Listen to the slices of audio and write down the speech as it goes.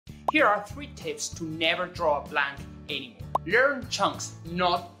Here are 3 tips to never draw a blank anymore. Learn chunks,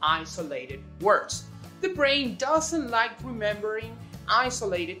 not isolated words. The brain doesn't like remembering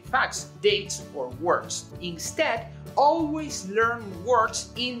isolated facts, dates, or words. Instead, always learn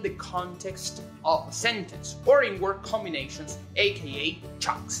words in the context of a sentence or in word combinations, aka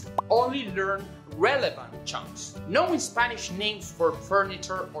chunks. Only learn relevant chunks. Knowing Spanish names for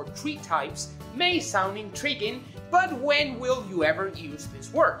furniture or tree types may sound intriguing, but when will you ever use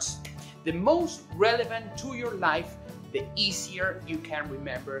these words? The most relevant to your life, the easier you can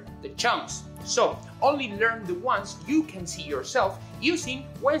remember the chunks. So, only learn the ones you can see yourself using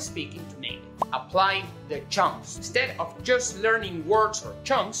when speaking to natives. Apply the chunks. Instead of just learning words or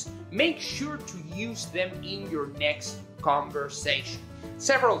chunks, make sure to use them in your next conversation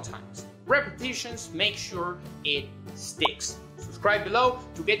several times. Repetitions make sure it sticks. Subscribe below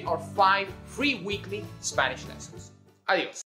to get our 5 free weekly Spanish lessons. Adios.